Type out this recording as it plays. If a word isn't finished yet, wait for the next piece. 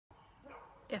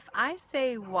If I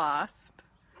say wasp,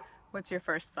 what's your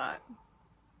first thought?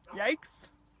 Yikes.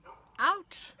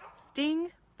 Ouch.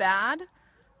 Sting. Bad.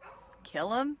 Kill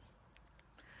them.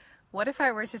 What if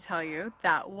I were to tell you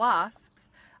that wasps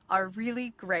are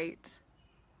really great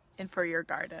for your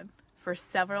garden for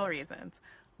several reasons?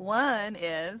 One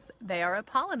is they are a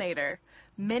pollinator.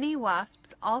 Many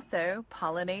wasps also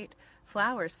pollinate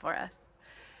flowers for us.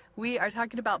 We are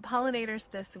talking about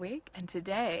pollinators this week, and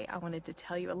today I wanted to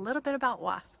tell you a little bit about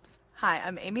wasps. Hi,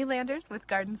 I'm Amy Landers with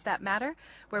Gardens That Matter,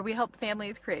 where we help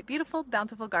families create beautiful,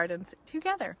 bountiful gardens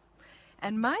together.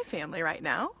 And my family right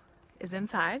now is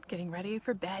inside, getting ready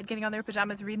for bed, getting on their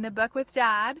pajamas, reading a book with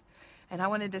Dad. And I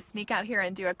wanted to sneak out here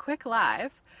and do a quick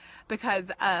live because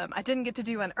I didn't get to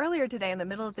do one earlier today in the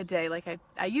middle of the day. Like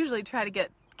I usually try to get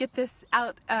this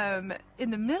out in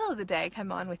the middle of the day,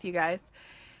 come on with you guys.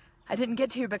 I didn't get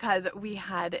to because we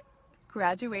had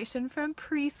graduation from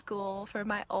preschool for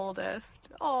my oldest.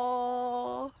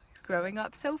 Oh, growing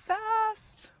up so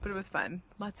fast, but it was fun.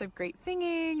 Lots of great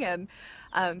singing and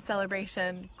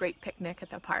celebration, great picnic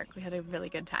at the park. We had a really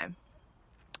good time.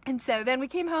 And so then we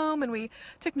came home and we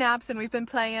took naps and we've been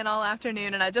playing all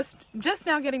afternoon, and I just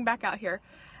now getting back out here.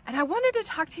 And I wanted to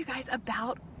talk to you guys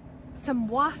about some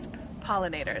wasp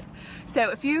pollinators. So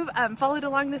if you've followed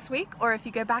along this week, or if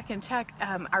you go back and check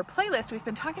our playlist, we've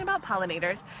been talking about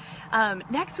pollinators.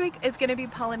 Next week is going to be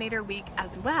pollinator week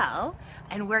as well,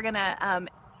 and we're going to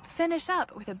finish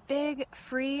up with a big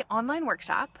free online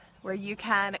workshop where you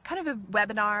can, kind of a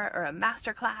webinar or a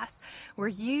master class, where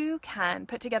you can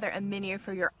put together a menu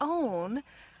for your own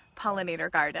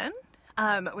pollinator garden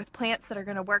with plants that are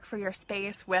going to work for your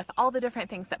space, with all the different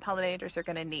things that pollinators are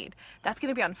going to need. That's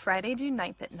going to be on Friday, June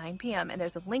 9th at 9 p.m. and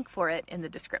there's a link for it in the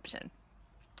description.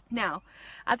 Now,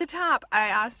 at the top, I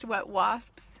asked what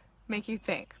wasps make you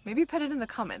think. Maybe put it in the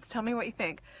comments. Tell me what you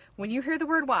think. When you hear the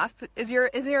word wasp, is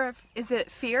it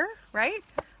fear, right?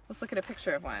 Let's look at a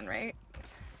picture of one, right?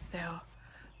 So,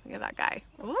 look at that guy.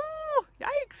 Ooh,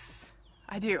 yikes.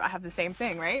 I have the same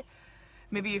thing, right?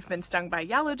 Maybe you've been stung by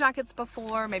yellow jackets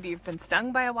before. Maybe you've been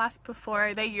stung by a wasp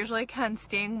before. They usually can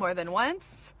sting more than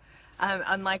once,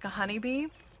 unlike a honeybee.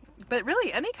 But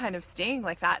really, any kind of sting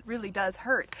like that really does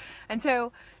hurt. And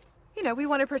so, you know, we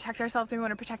want to protect ourselves. We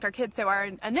want to protect our kids. So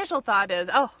our initial thought is,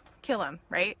 oh, kill them,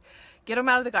 right? Get them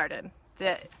out of the garden.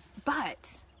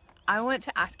 But I want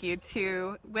to ask you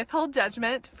to withhold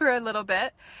judgment for a little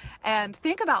bit and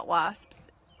think about wasps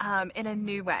in a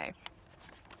new way.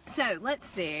 So let's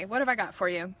see, what have I got for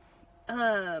you?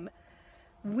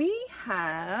 We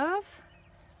have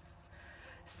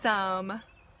some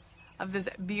of this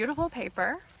beautiful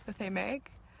paper that they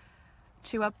make,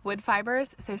 chew up wood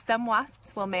fibers. So some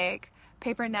wasps will make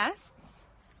paper nests.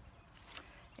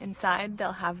 Inside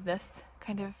they'll have this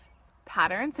kind of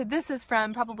pattern. So this is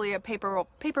from probably a paper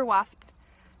wasp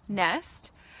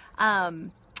nest.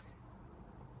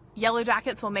 Yellow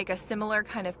jackets will make a similar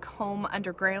kind of comb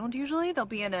underground. Usually they'll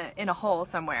be in a hole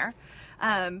somewhere.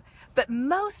 But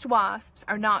most wasps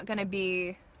are not going to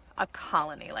be a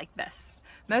colony like this.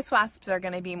 Most wasps are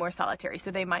going to be more solitary. So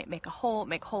they might make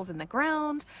holes in the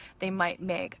ground. They might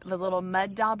make the little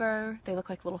mud dauber. They look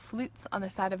like little flutes on the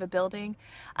side of a building.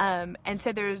 And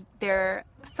so they're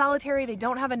solitary. They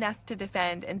don't have a nest to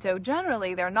defend. And so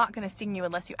generally they're not going to sting you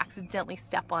unless you accidentally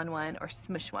step on one or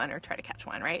smush one or try to catch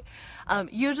one, right?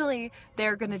 Usually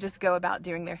they're going to just go about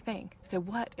doing their thing. So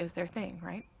what is their thing,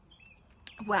 right?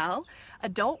 Well,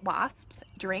 adult wasps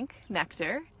drink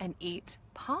nectar and eat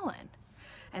pollen.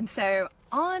 And so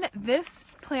on this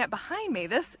plant behind me,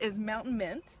 this is mountain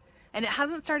mint, and it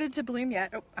hasn't started to bloom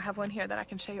yet. Oh, I have one here that I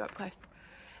can show you up close.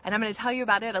 And I'm going to tell you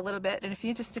about it a little bit in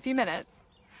just a few minutes.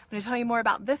 I'm going to tell you more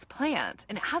about this plant,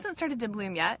 and it hasn't started to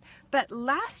bloom yet, but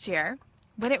last year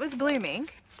when it was blooming,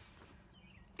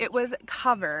 it was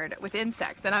covered with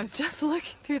insects. And I was just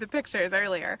looking through the pictures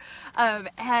earlier,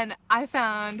 and I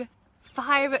found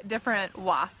 5 different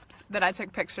wasps that I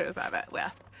took pictures of it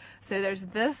with. So there's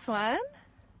this one,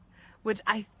 which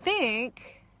I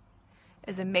think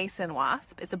is a mason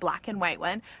wasp. It's a black and white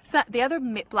one. So the other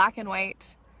black and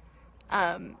white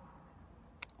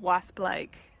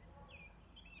wasp-like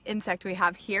insect we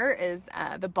have here is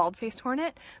the bald-faced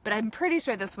hornet, but I'm pretty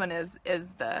sure this one is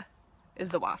the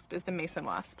mason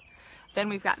wasp. Then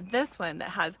we've got this one that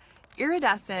has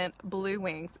iridescent blue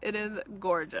wings. It is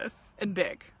gorgeous and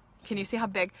big. Can you see how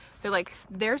big? So like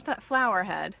there's that flower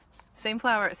head. Same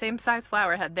size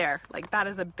flower head there. Like that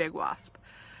is a big wasp.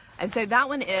 And so that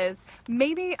one is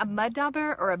maybe a mud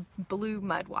dauber or a blue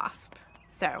mud wasp.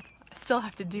 So I still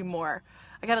have to do more.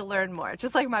 I got to learn more.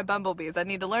 Just like my bumblebees. I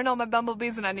need to learn all my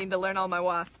bumblebees and I need to learn all my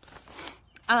wasps.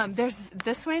 There's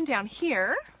this one down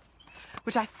here,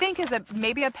 which I think is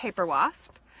maybe a paper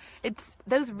wasp.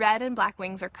 Those red and black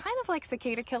wings are kind of like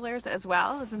cicada killers as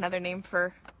well, is another name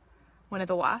for one of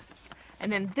the wasps.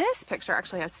 And then this picture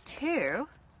actually has two.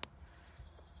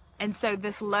 And so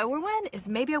this lower one is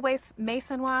maybe a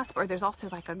mason wasp, or there's also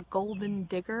like a golden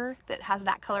digger that has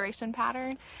that coloration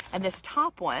pattern. And this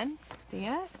top one, see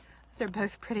it? Those are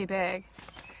both pretty big.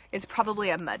 It's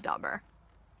probably a mud dauber.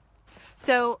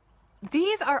 So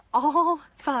these are all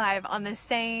 5 on the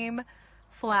same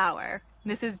flower.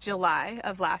 This is July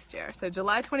of last year. So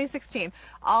July 2016,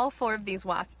 all 4 of these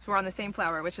wasps were on the same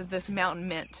flower, which is this mountain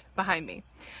mint behind me,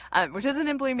 which isn't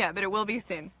in bloom yet, but it will be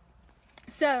soon.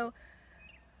 So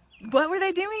what were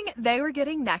they doing? They were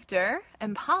getting nectar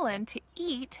and pollen to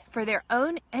eat for their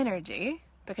own energy,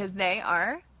 because they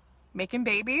are making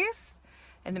babies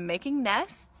and then making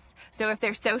nests. So if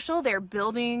they're social, they're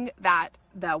building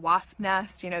the wasp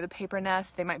nest, you know, the paper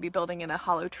nest. They might be building in a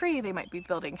hollow tree. They might be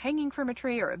building hanging from a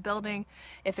tree or a building.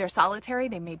 If they're solitary,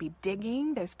 they may be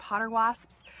digging, those potter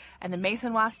wasps. And the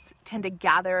mason wasps tend to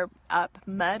gather up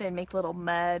mud and make little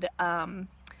mud,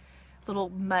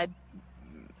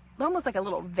 almost like a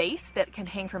little vase that can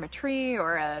hang from a tree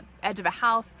or a edge of a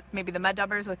house, maybe the mud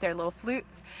daubers with their little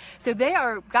flutes. So they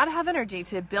got to have energy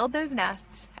to build those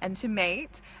nests and to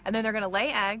mate, and then they're going to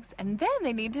lay eggs, and then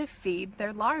they need to feed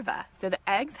their larvae. So the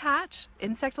eggs hatch,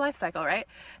 insect life cycle, right?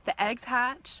 The eggs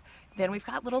hatch, then we've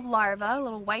got little larvae,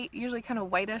 little white, usually kind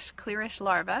of whitish, clearish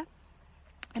larvae.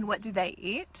 And what do they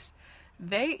eat?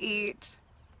 They eat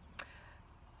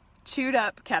chewed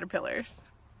up caterpillars.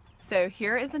 So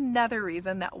here is another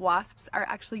reason that wasps are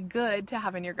actually good to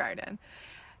have in your garden.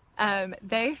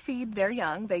 They feed their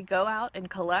young. They go out and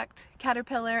collect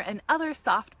caterpillar and other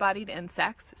soft-bodied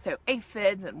insects, so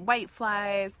aphids and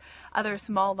whiteflies, other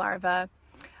small larvae,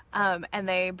 and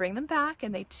they bring them back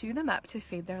and they chew them up to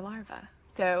feed their larvae.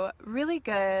 So really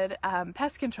good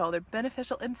pest control. They're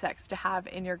beneficial insects to have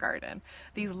in your garden.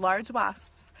 These large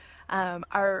wasps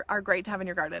are great to have in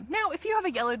your garden. Now, if you have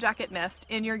a yellow jacket nest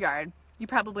in your yard, you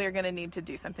probably are going to need to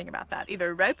do something about that.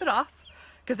 Either rope it off,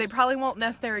 because they probably won't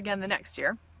nest there again the next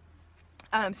year.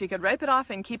 So you could rope it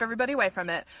off and keep everybody away from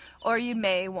it, or you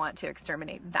may want to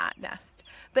exterminate that nest.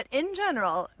 But in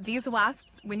general, these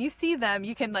wasps, when you see them,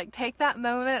 you can like take that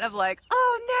moment of like,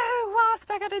 oh no,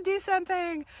 wasp, I gotta do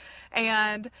something,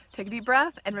 and take a deep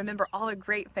breath and remember all the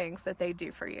great things that they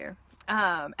do for you.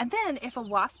 And then if a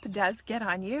wasp does get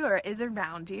on you or is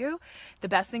around you, the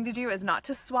best thing to do is not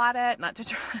to swat it, not to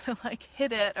try to like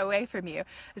hit it away from you.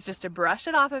 It's just to brush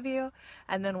it off of you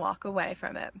and then walk away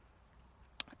from it.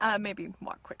 Maybe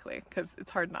walk quickly, because it's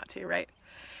hard not to, right?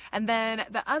 And then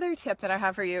the other tip that I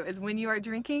have for you is when you are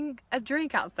drinking a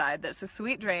drink outside that's a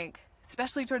sweet drink,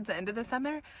 especially towards the end of the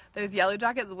summer, those yellow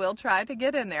jackets will try to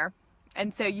get in there.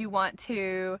 And so you want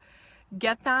to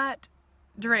get that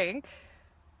drink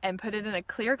and put it in a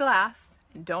clear glass,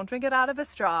 and don't drink it out of a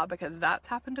straw, because that's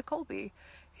happened to Colby.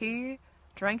 He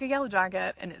drank a yellow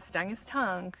jacket and it stung his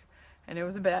tongue, and it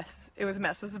was a mess. It was a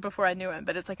mess. This is before I knew him,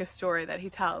 but it's like a story that he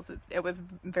tells. It was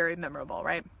very memorable,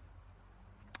 right?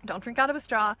 Don't drink out of a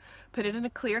straw. Put it in a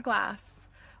clear glass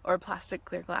or a plastic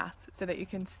clear glass so that you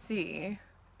can see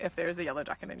if there's a yellow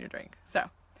jacket in your drink.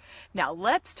 So now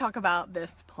let's talk about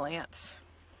this plant.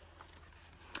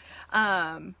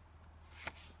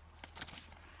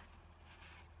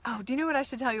 Oh, do you know what? I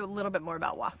should tell you a little bit more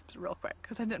about wasps real quick,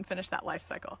 because I didn't finish that life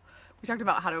cycle. We talked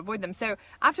about how to avoid them. So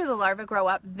after the larvae grow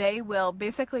up, they will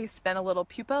basically spin a little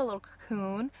pupa, a little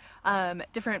cocoon.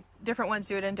 Different ones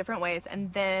do it in different ways,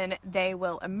 and then they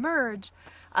will emerge.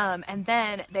 And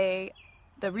then the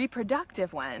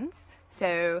reproductive ones,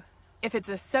 so if it's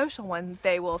a social one,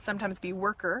 they will sometimes be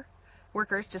workers,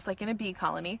 just like in a bee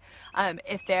colony.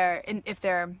 If they're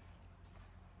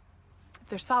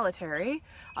solitary,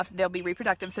 they'll be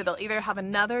reproductive, so they'll either have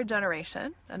another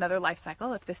generation, another life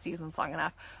cycle if the season's long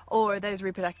enough, or those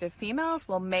reproductive females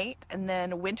will mate and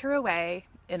then winter away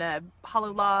in a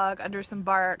hollow log under some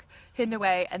bark, hidden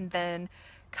away, and then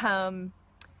come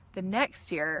the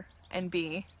next year and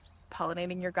be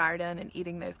pollinating your garden and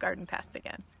eating those garden pests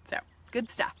again. So good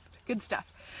stuff, good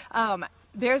stuff.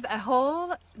 There's a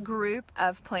whole group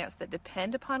of plants that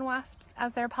depend upon wasps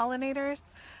as their pollinators.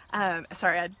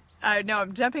 Sorry, I know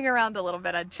I'm jumping around a little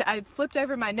bit. I flipped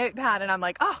over my notepad and I'm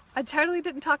like, oh, I totally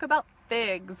didn't talk about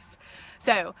figs.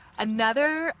 So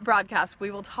another broadcast, we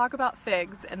will talk about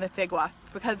figs and the fig wasp,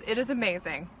 because it is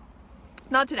amazing.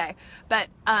 Not today, but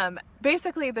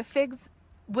basically the figs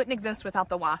wouldn't exist without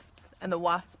the wasps, and the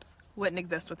wasps wouldn't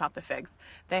exist without the figs.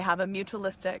 They have a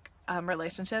mutualistic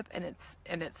relationship, and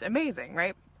it's amazing,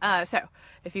 right? So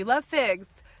if you love figs,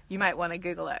 you might want to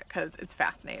Google it, because it's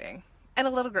fascinating and a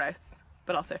little gross.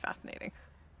 but also fascinating.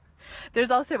 There's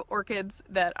also orchids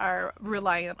that are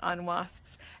reliant on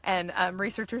wasps, and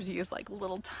researchers use like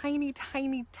little tiny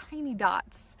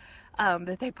dots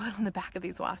that they put on the back of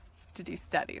these wasps to do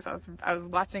studies. I was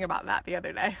watching about that the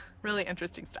other day. Really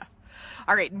interesting stuff.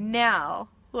 All right, now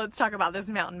let's talk about this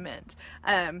mountain mint.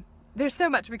 There's so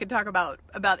much we could talk about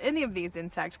any of these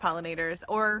insect pollinators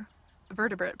or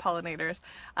vertebrate pollinators.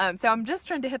 So I'm just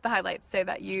trying to hit the highlights so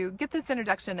that you get this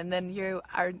introduction and then you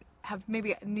have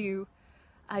maybe a new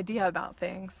idea about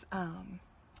things.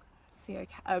 See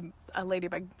a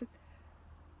ladybug.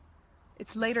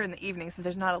 It's later in the evening, so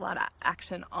there's not a lot of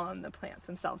action on the plants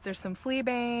themselves. There's some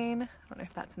fleabane. I don't know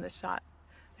if that's in this shot.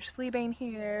 There's fleabane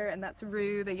here, and that's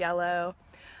rue, the yellow.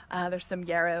 There's some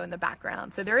yarrow in the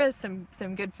background. So there is some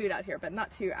good food out here, but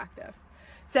not too active.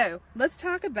 So let's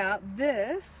talk about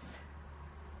this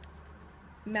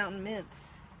mountain mint.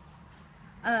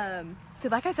 So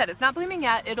like I said, it's not blooming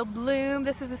yet. It'll bloom.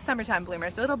 This is a summertime bloomer,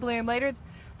 so it'll bloom later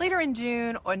in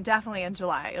June or definitely in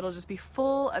July. It'll just be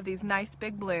full of these nice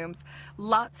big blooms.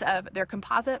 They're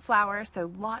composite flowers,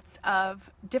 so lots of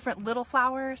different little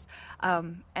flowers,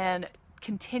 and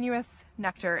continuous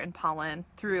nectar and pollen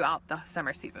throughout the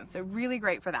summer season. So really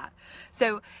great for that.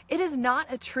 So it is not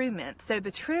a true mint. So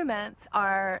the true mints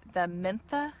are the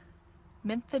Mentha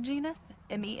genus,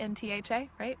 M-E-N-T-H-A,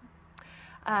 right?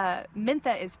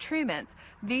 Mentha is true mints.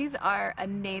 These are a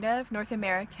native North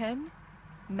American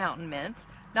mountain mint,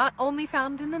 not only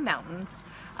found in the mountains,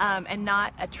 and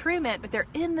not a true mint, but they're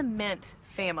in the mint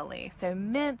family. So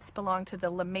mints belong to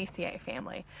the Lamiaceae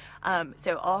family.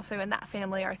 So also in that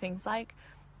family are things like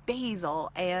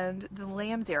basil and the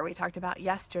lamb's ear we talked about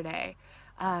yesterday.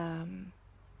 The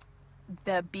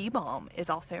bee balm is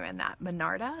also in that.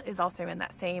 Monarda is also in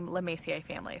that same Lamiaceae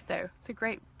family. So it's a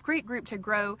great group to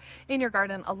grow in your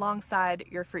garden alongside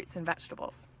your fruits and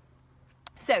vegetables.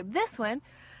 So this one,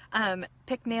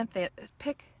 Pycnanthemum,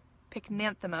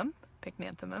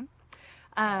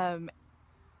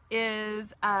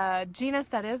 is a genus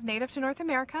that is native to North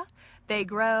America. They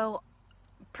grow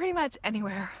pretty much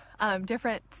anywhere.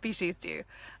 Different species do.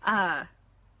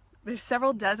 There's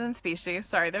several dozen species.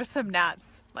 Sorry, there's some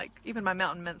gnats. Like even my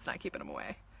mountain mint's not keeping them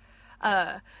away.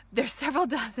 There's several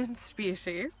dozen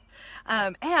species.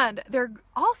 And they're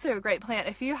also a great plant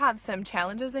if you have some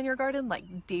challenges in your garden,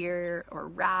 like deer or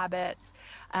rabbits,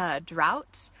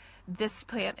 drought. This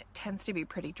plant tends to be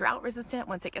pretty drought resistant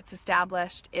once it gets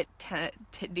established.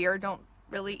 Deer don't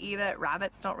really eat it,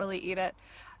 rabbits don't really eat it.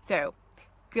 So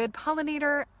good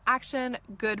pollinator action,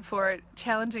 good for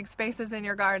challenging spaces in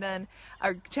your garden,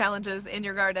 or challenges in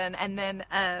your garden. And then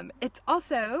it's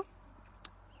also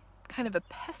kind of a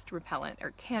pest repellent,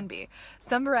 or can be.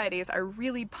 Some varieties are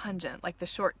really pungent, like the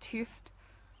short-toothed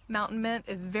mountain mint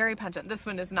is very pungent. This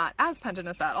one is not as pungent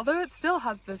as that, although it still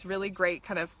has this really great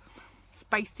kind of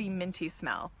spicy minty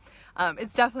smell.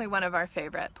 It's definitely one of our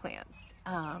favorite plants.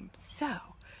 So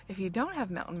if you don't have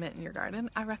mountain mint in your garden,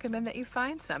 I recommend that you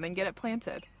find some and get it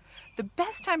planted. The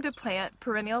best time to plant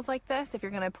perennials like this, if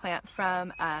you're going to plant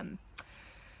from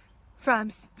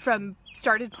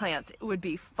started plants, it would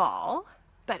be fall.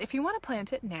 But if you want to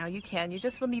plant it now, you can. You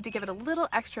just will need to give it a little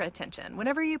extra attention.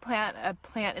 Whenever you plant a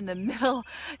plant in the middle,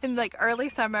 in like early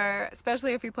summer,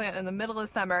 especially if you plant in the middle of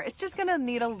summer, it's just going to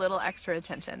need a little extra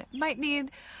attention. It might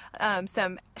need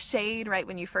some shade right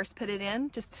when you first put it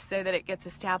in, just so that it gets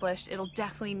established. It'll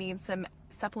definitely need some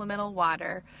supplemental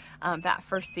water that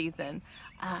first season.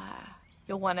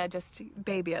 You'll want to just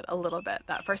baby it a little bit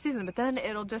that first season, but then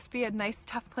it'll just be a nice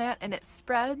tough plant, and it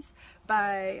spreads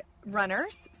by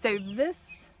runners. So this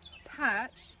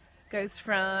patch goes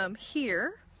from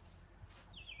here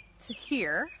to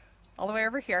here, all the way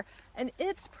over here, and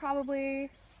it's probably,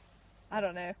 I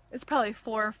don't know, it's probably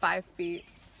 4 or 5 feet.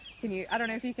 I don't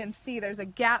know if you can see, there's a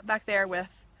gap back there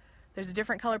there's a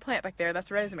different color plant back there,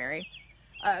 that's rosemary.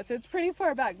 So it's pretty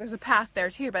far back. There's a path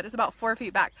there too, but it's about 4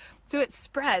 feet back. So it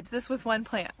spreads. This was one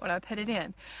plant when I put it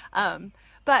in.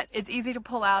 But it's easy to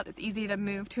pull out. It's easy to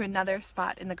move to another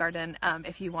spot in the garden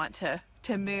if you want to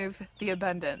move the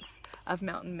abundance of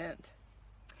mountain mint.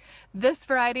 This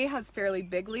variety has fairly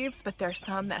big leaves, but there's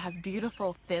some that have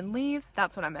beautiful thin leaves.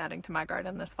 That's what I'm adding to my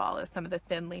garden this fall, is some of the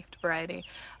thin-leafed variety.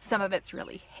 Some of it's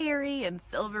really hairy and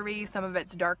silvery, some of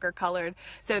it's darker colored.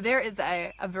 So there is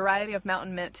a variety of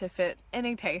mountain mint to fit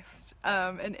any taste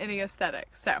and any aesthetic.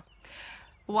 So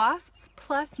wasps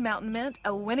plus mountain mint,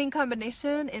 a winning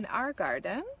combination in our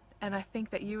garden, and I think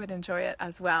that you would enjoy it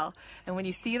as well. And when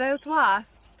you see those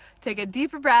wasps, take a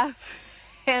deeper breath.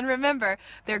 And remember,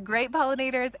 they're great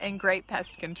pollinators and great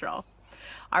pest control.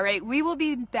 All right, we will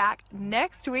be back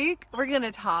next week. We're going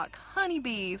to talk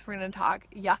honeybees. We're going to talk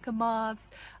yucca moths,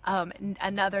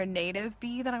 another native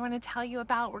bee that I want to tell you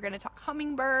about. We're going to talk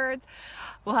hummingbirds.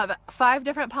 We'll have 5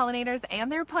 different pollinators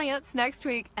and their plants next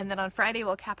week. And then on Friday,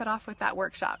 we'll cap it off with that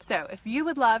workshop. So if you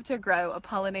would love to grow a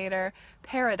pollinator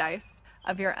paradise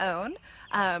of your own,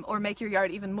 or make your yard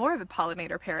even more of a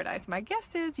pollinator paradise, my guess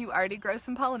is you already grow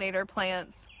some pollinator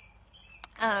plants.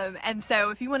 And so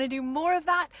if you want to do more of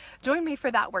that, join me for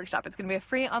that workshop. It's going to be a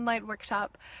free online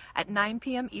workshop at 9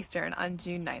 p.m. Eastern on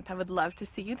June 9th. I would love to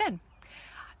see you then.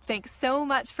 Thanks so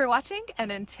much for watching,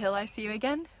 and until I see you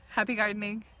again, happy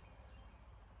gardening.